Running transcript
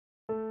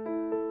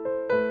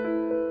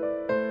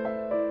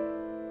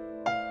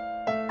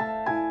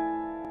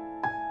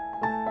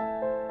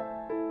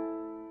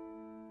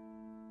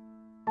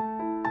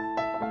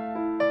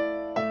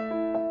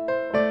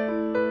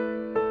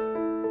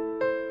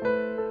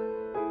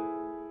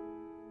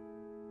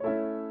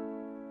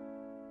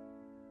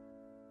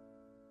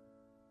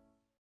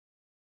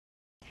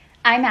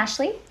I'm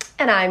Ashley.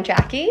 And I'm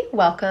Jackie.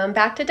 Welcome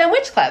back to Dumb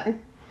Witch Club.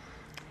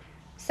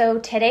 So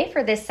today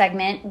for this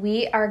segment,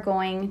 we are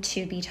going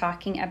to be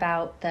talking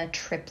about the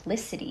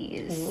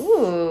Triplicities.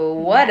 Ooh,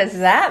 what does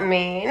that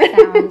mean?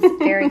 Sounds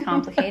very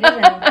complicated,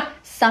 and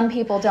some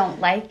people don't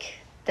like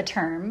the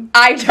term.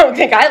 I don't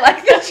think I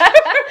like the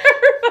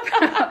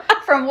term.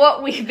 From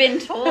what we've been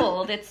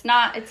told, it's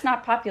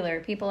not popular.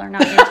 People are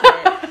not into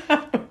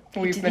it.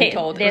 We've been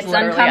told it's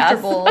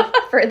uncomfortable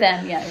for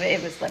them. Yeah,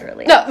 it was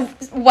literally. No,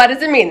 what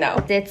does it mean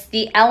though? It's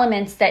the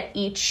elements that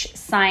each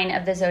sign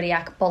of the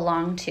zodiac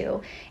belong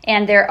to.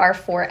 And there are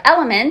 4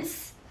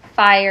 elements: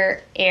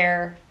 fire,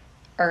 air,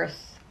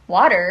 earth,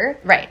 water.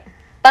 Right.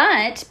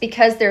 But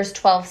because there's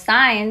 12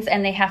 signs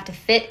and they have to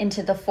fit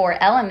into the 4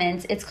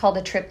 elements, it's called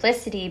a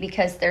triplicity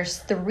because there's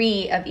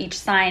 3 of each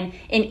sign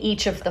in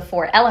each of the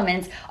 4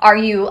 elements. Are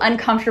you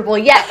uncomfortable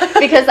yet?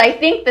 Because I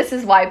think this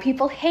is why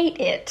people hate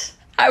it.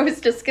 I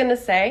was just going to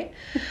say,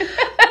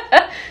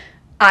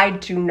 I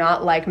do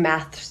not like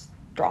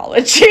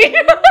Math-strology.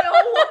 No,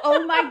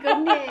 oh my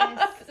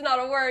goodness. It's not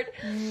a word.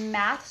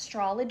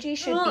 Math-strology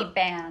should be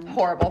banned.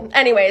 Horrible.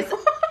 Anyways,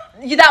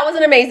 that was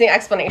an amazing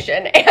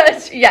explanation.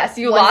 And yes,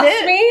 you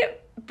lost me,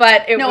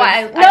 but it was...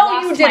 I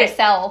lost you didn't.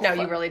 Myself. No,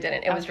 you really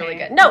didn't. It was really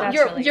good. No,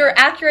 you're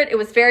accurate. It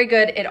was very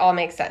good. It all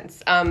makes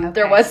sense.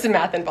 There was some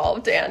math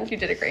involved, and you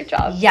did a great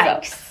job.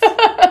 Yikes. So.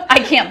 I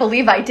can't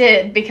believe I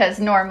did, because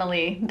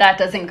normally that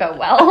doesn't go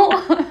well.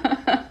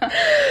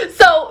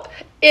 So,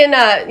 in,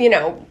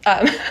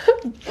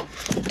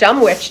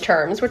 dumb witch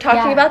terms, we're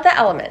talking about the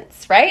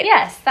elements, right?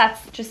 Yes,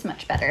 that's just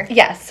much better.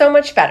 Yes, so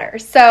much better.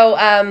 So,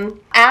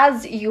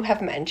 as you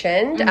have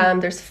mentioned,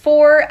 there's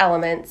 4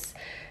 elements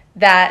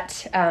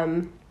that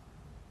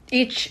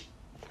each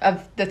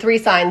of the 3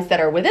 signs that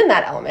are within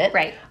that element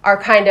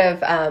are kind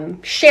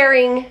of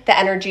sharing the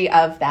energy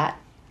of that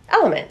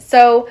element.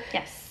 So,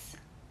 yes,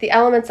 the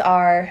elements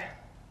are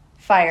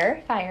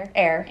fire,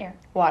 air,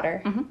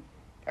 water,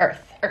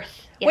 earth.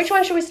 Yes. Which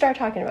one should we start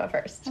talking about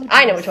first?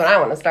 I know which one I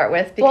want to start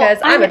with because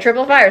I'm a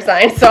triple fire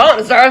sign, so I want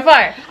to start with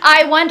fire.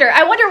 I wonder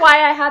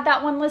why I had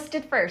that one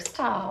listed first.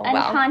 Oh,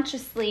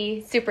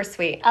 unconsciously super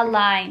sweet.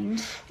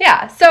 Aligned.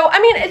 Yeah. So, I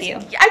mean, I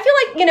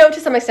feel like, to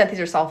some extent these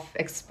are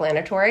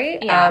self-explanatory,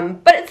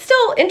 but it's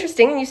still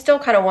interesting and you still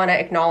kind of want to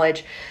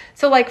acknowledge.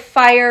 So, like,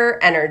 fire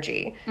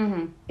energy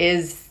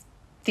is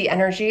the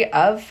energy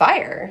of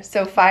fire.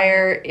 So,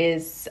 fire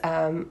is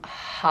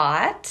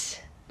hot.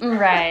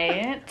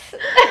 Right.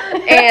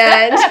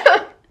 And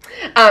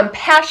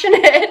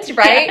passionate,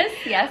 right?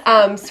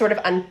 Yes. Sort of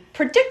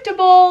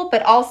unpredictable,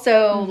 but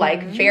also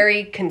like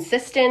very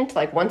consistent.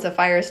 Like once a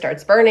fire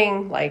starts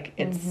burning, like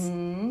it's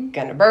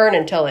gonna burn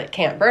until it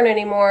can't burn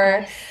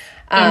anymore.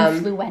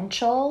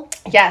 Influential.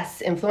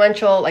 Yes,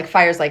 influential. Like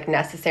fire's like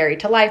necessary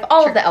to life.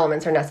 All of the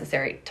elements are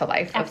necessary to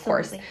life, of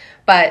course.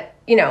 But,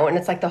 and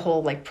it's like the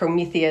whole like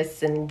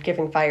Prometheus and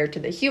giving fire to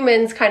the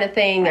humans kind of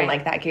thing. And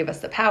like that gave us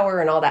the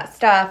power and all that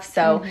stuff.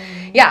 So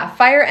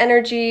fire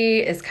energy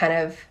is kind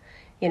of,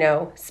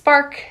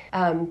 spark.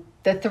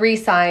 The 3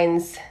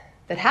 signs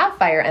that have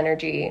fire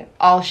energy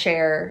all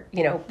share,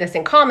 this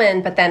in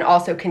common, but then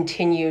also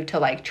continue to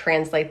like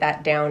translate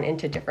that down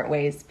into different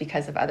ways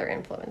because of other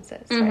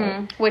influences.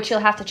 Right? Which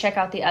you'll have to check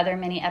out the other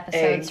mini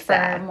episodes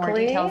for more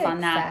details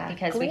on that,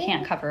 because we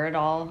can't cover it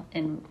all.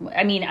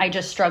 I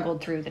just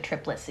struggled through the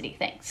triplicity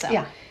thing.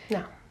 So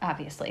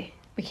obviously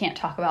we can't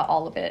talk about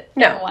all of it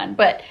in one.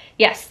 But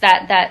yes,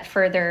 that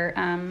further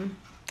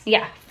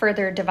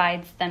further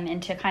divides them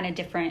into kind of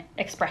different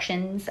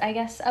expressions, I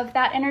guess, of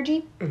that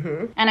energy.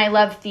 And I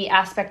love the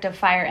aspect of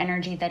fire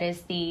energy that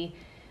is the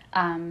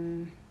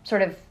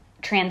sort of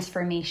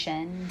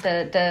transformation,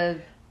 the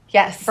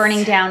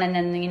burning down, and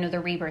then the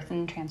rebirth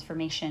and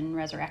transformation,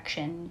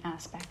 resurrection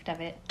aspect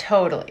of it.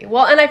 Totally.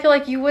 Well, and I feel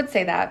like you would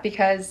say that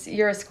because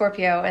you're a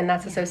Scorpio, and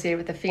that's associated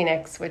with the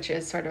Phoenix, which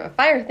is sort of a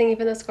fire thing,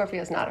 even though Scorpio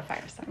is not a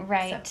fire sign.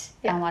 Right. So,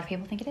 and a lot of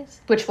people think it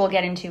is, which we'll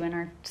get into in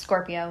our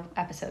Scorpio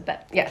episode.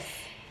 But yes.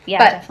 Yeah,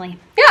 definitely.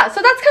 Yeah,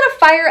 so that's kind of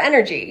fire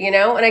energy,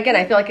 And again,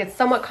 I feel like it's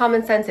somewhat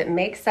common sense. It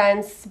makes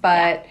sense,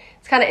 but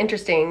it's kind of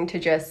interesting to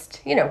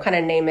just, kind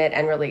of name it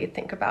and really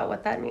think about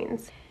what that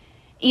means.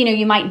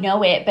 You might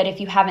know it, but if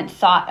you haven't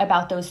thought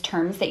about those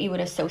terms that you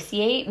would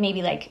associate,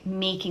 maybe like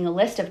making a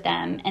list of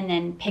them and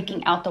then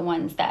picking out the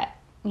ones that,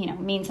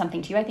 mean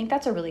something to you, I think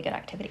that's a really good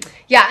activity.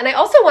 Yeah, and I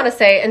also want to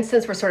say, and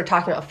since we're sort of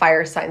talking about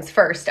fire signs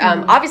first,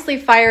 obviously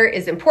fire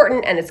is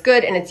important and it's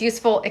good and it's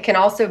useful. It can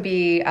also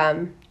be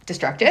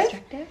destructive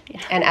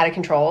and out of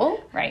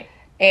control. Right.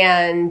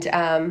 And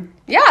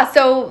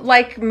so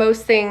like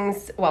most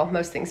things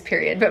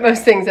period, but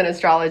most things in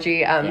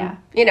astrology,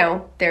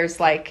 there's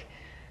like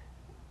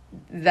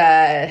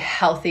the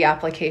healthy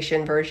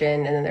application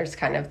version, and then there's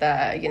kind of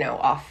the,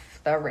 off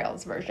the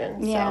rails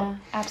version. Yeah,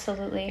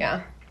 absolutely.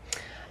 Yeah.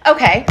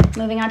 Okay.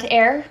 Moving on to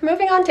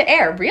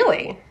air,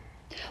 really?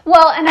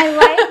 Well, and I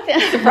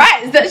like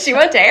surprised that she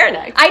went to air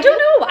next. I don't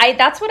know.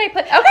 That's what I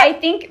put. Okay. I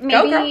think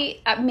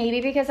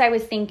maybe because I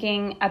was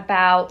thinking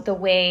about the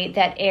way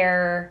that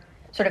air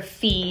sort of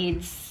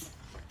feeds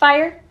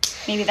fire.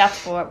 Maybe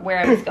that's where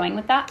I was going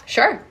with that.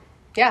 Sure.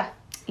 Yeah.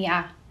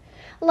 Yeah.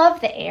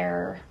 Love the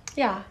air.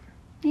 Yeah.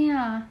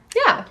 Yeah.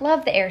 Yeah.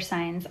 Love the air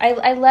signs.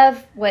 I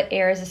love what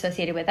air is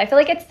associated with. I feel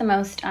like it's the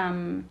most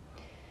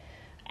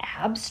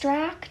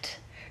abstract.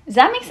 Does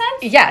that make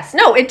sense? Yes.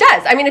 No, it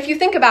does. I mean, if you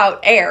think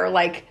about air,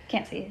 like...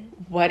 Can't see it.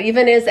 What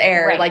even is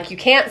air? Right. Like, you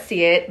can't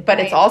see it, but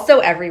it's also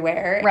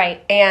everywhere.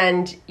 Right.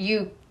 And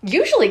you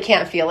usually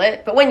can't feel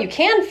it, but when you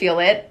can feel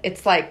it,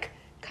 it's, like,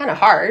 kind of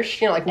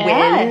harsh, you know, like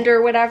wind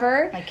or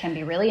whatever. Like, can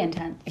be really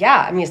intense.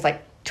 Yeah. I mean, it's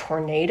like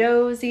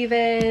tornadoes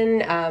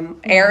even.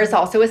 Air is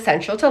also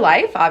essential to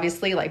life,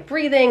 obviously, like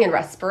breathing and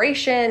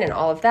respiration and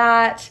all of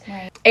that.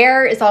 Right.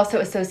 Air is also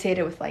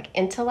associated with like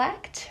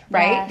intellect,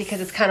 right? Yes.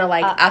 Because it's kind of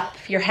like up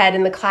your head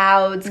in the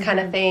clouds kind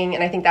of thing.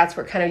 And I think that's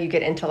where kind of you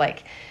get into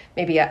like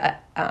maybe a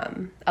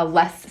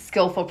less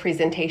skillful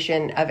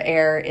presentation of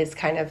air is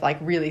kind of like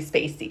really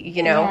spacey,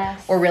 you know,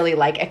 or really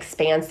like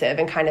expansive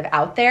and kind of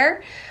out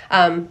there.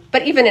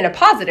 But even in a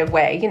positive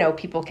way, you know,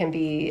 people can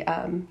be,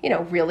 you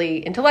know,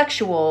 really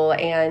intellectual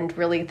and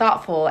really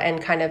thoughtful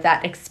and kind of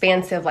that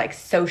expansive like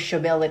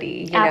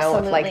sociability, you know,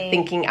 of like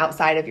thinking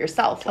outside of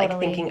yourself, like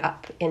thinking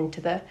up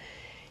into the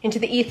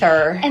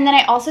ether. And then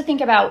I also think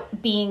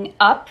about being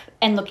up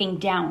and looking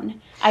down.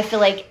 I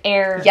feel like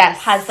air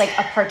has like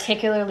a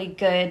particularly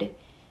good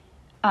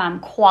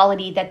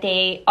quality that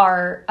they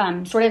are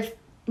sort of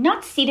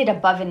not seated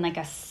above in like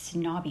a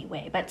snobby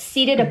way, but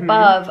seated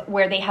above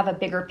where they have a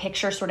bigger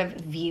picture sort of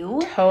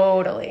view.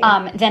 Totally.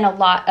 Than a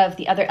lot of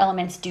the other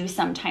elements do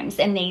sometimes.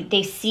 And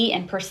they see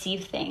and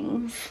perceive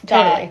things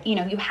that, you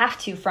know, you have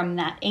to from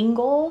that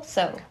angle.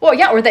 So, well,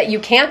 yeah, or that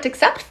you can't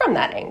accept from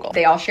that angle.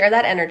 They all share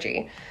that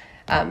energy.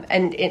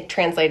 And it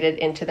translated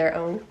into their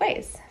own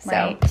ways.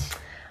 So,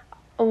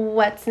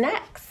 what's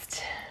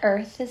next?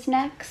 Earth is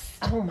next.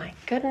 Oh my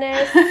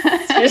goodness.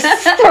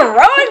 Just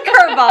throwing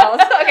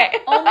curveballs. Okay.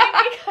 Only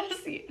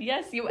because,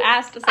 yes, you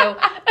asked. So,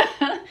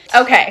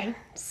 okay.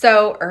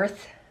 So,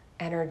 Earth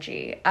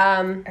energy.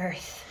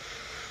 Earth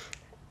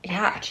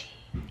energy.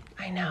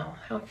 I know.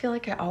 I don't feel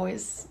like I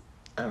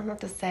don't know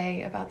what to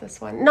say about this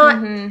one.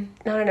 Not in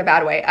a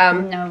bad way.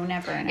 No,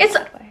 never in a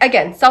bad way.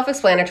 Again,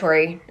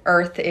 self-explanatory.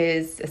 Earth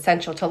is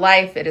essential to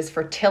life. It is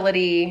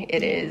fertility.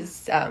 It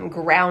is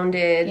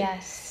grounded.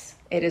 Yes.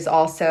 It is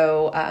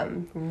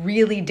also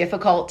really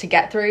difficult to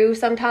get through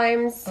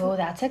sometimes. Oh,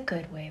 that's a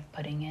good way of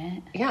putting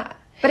it. Yeah.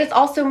 But it's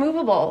also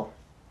movable.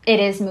 It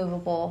is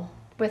movable.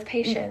 With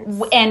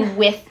patience. And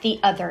with the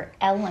other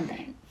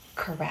elements.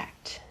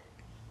 Correct.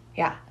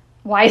 Yeah.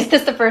 Why is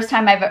this the first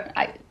time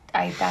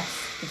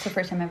it's the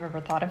first time I've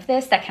ever thought of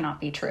this? That cannot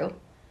be true.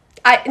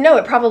 No,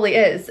 it probably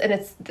is. And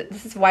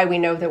this is why we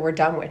know that we're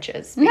dumb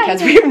witches.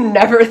 Because we've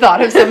never thought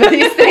of some of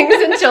these things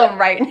until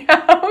right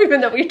now,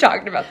 even though we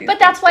talked about these But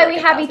that's why we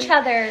have each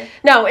other.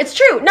 No, it's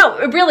true. No,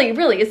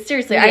 really, it's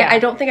seriously. Yeah. I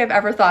don't think I've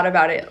ever thought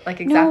about it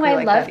like exactly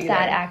like that. No, I loved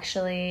that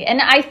actually.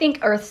 And I think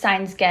earth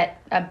signs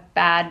get a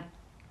bad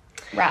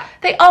rap.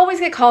 They always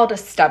get called a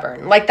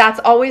stubborn. Like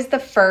that's always the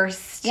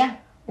first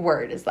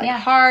word is like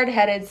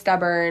hard-headed,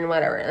 stubborn,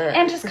 whatever.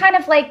 And just kind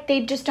of like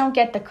they just don't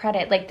get the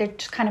credit. Like they're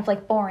just kind of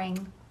like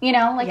boring. You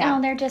know, like,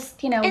 oh, they're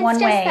just, you know, one way. It's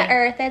just the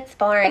earth. It's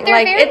boring.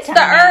 Like, it's dynamic.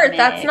 The earth.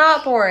 That's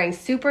not boring.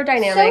 Super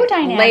dynamic. So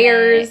dynamic.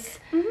 Layers.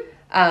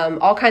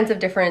 All kinds of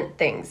different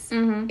things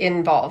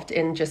involved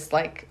in just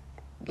like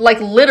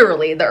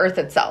literally the earth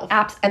itself.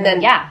 Absolutely.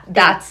 And then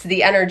that's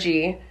the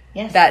energy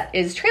that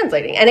is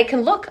translating. And it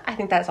can look, I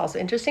think that's also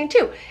interesting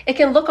too. It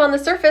can look on the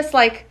surface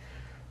like,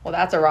 well,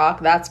 that's a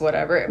rock. That's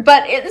whatever.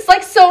 But it's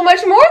like so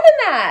much more than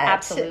that.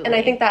 Absolutely. And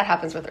I think that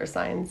happens with earth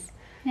signs.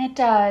 It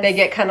does. They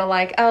get kind of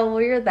like, oh, well,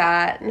 you're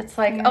that. And it's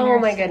like, oh,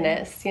 my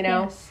goodness, you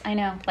know? Yes, I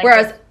know. Like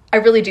whereas I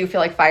really do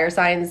feel like fire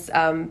signs,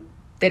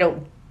 they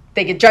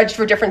get judged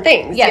for different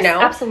things, you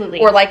know? Absolutely.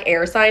 Or like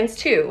air signs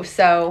too.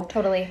 So.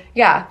 Totally.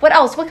 Yeah. What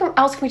else? What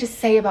else can we just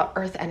say about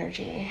earth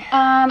energy?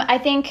 I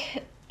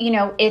think, you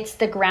know, it's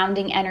the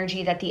grounding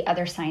energy that the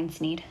other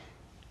signs need.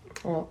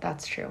 Well,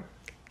 that's true.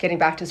 Getting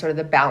back to sort of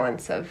the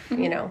balance of,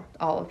 you know,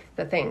 all of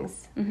the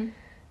things.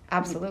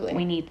 Absolutely.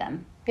 We need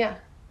them. Yeah.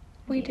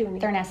 We do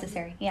need They're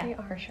necessary. Yeah. They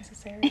are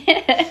necessary.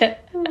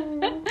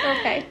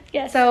 Okay.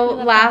 Yes. So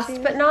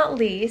last but not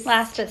least.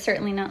 Last but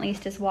certainly not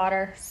least is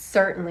water.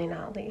 Certainly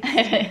not least.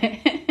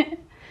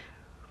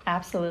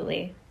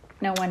 Absolutely.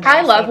 No wonder.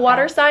 I love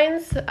water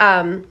signs.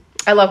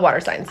 I love water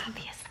signs.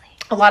 Obviously.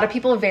 A lot of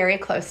people very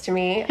close to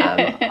me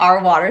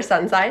are water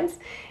sun signs.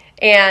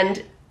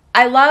 And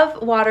I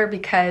love water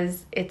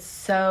because it's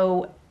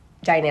so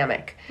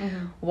dynamic.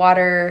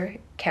 Water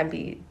can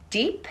be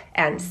deep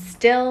and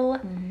still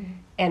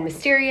and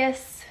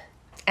mysterious,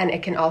 and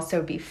it can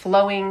also be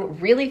flowing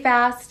really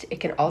fast.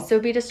 It can also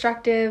be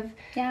destructive,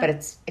 but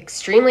it's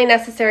extremely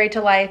necessary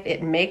to life.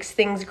 It makes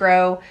things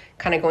grow,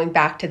 kind of going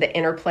back to the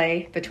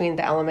interplay between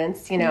the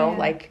elements, you know,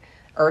 like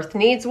earth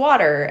needs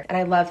water. And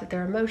I love that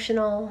they're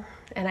emotional,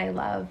 and I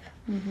love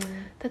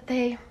that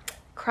they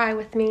cry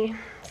with me.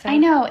 So. I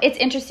know. It's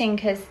interesting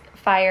because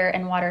fire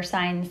and water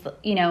signs,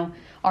 you know,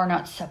 are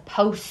not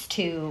supposed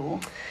to.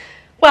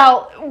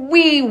 Well,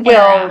 we will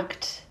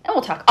interact. And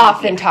we'll talk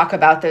about talk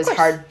about those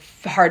hard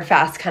hard,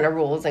 fast kind of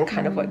rules and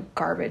kind of what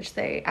garbage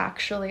they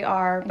actually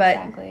are. But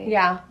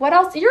yeah, what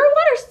else? You're a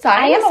water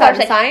sign. I am a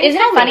water sign.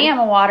 Isn't it funny? I'm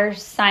a water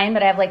sign,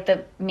 but I have like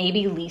the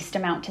maybe least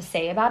amount to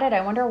say about it.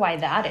 I wonder why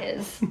that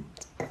is.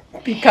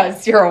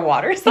 Because you're a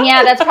water sign?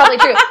 Yeah, that's probably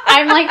true.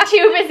 I'm like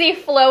too busy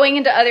flowing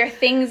into other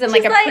things and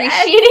like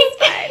appreciating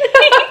things.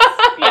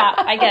 Yeah,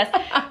 I guess.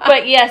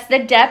 But yes, the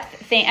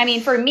depth thing, I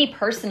mean, for me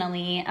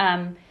personally,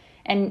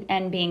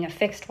 and being a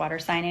fixed water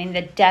sign, I mean,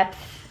 the depth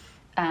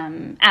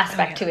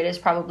aspect to it is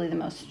probably the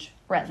most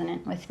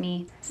resonant with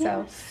me.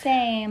 So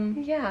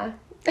same. Yeah.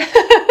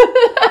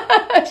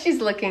 She's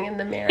looking in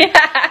the mirror.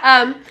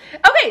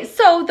 Okay,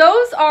 so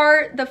those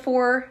are the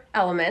 4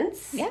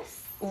 elements.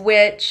 Yes.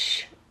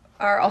 Which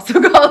are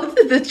also called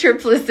the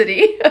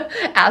triplicity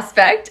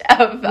aspect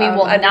of we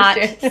will not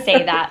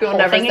say that we will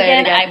never thing say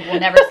again. I will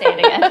never say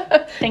it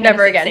again.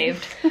 Never again.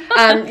 Saved.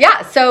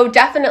 Yeah, so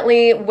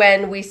definitely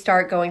when we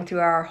start going through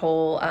our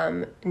whole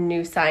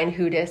new sign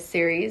Hoodis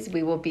series,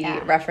 we will be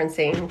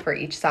referencing for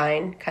each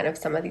sign kind of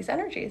some of these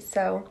energies.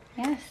 So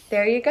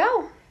there you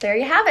go. There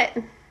you have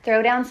it.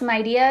 Throw down some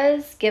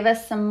ideas, give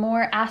us some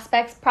more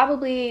aspects,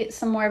 probably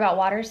some more about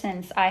water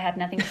since I had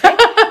nothing to say,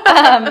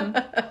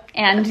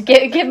 and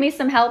give me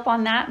some help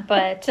on that.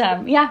 But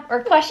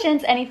or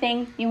questions,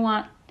 anything you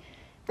want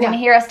to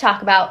hear us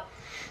talk about.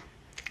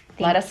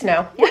 Let us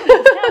know.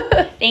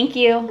 Thank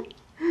you.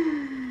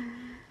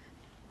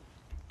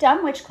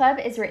 Dumb Witch Club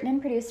is written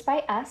and produced by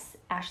us,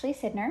 Ashley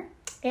Sidner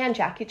and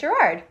Jackie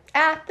Gerard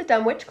at the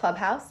Dumb Witch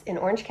Clubhouse in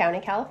Orange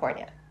County,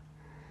 California.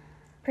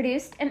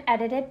 Produced and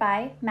edited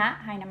by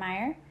Matt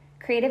Heinemeyer,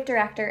 creative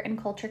director and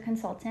culture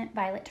consultant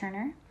Violet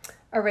Turner.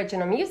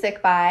 Original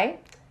music by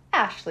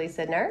Ashley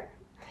Sidner.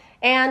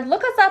 And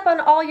look us up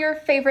on all your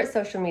favorite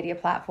social media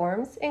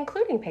platforms,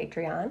 including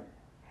Patreon.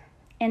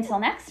 Until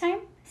next time,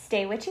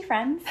 stay witchy,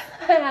 friends.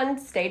 And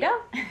stay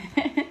dumb.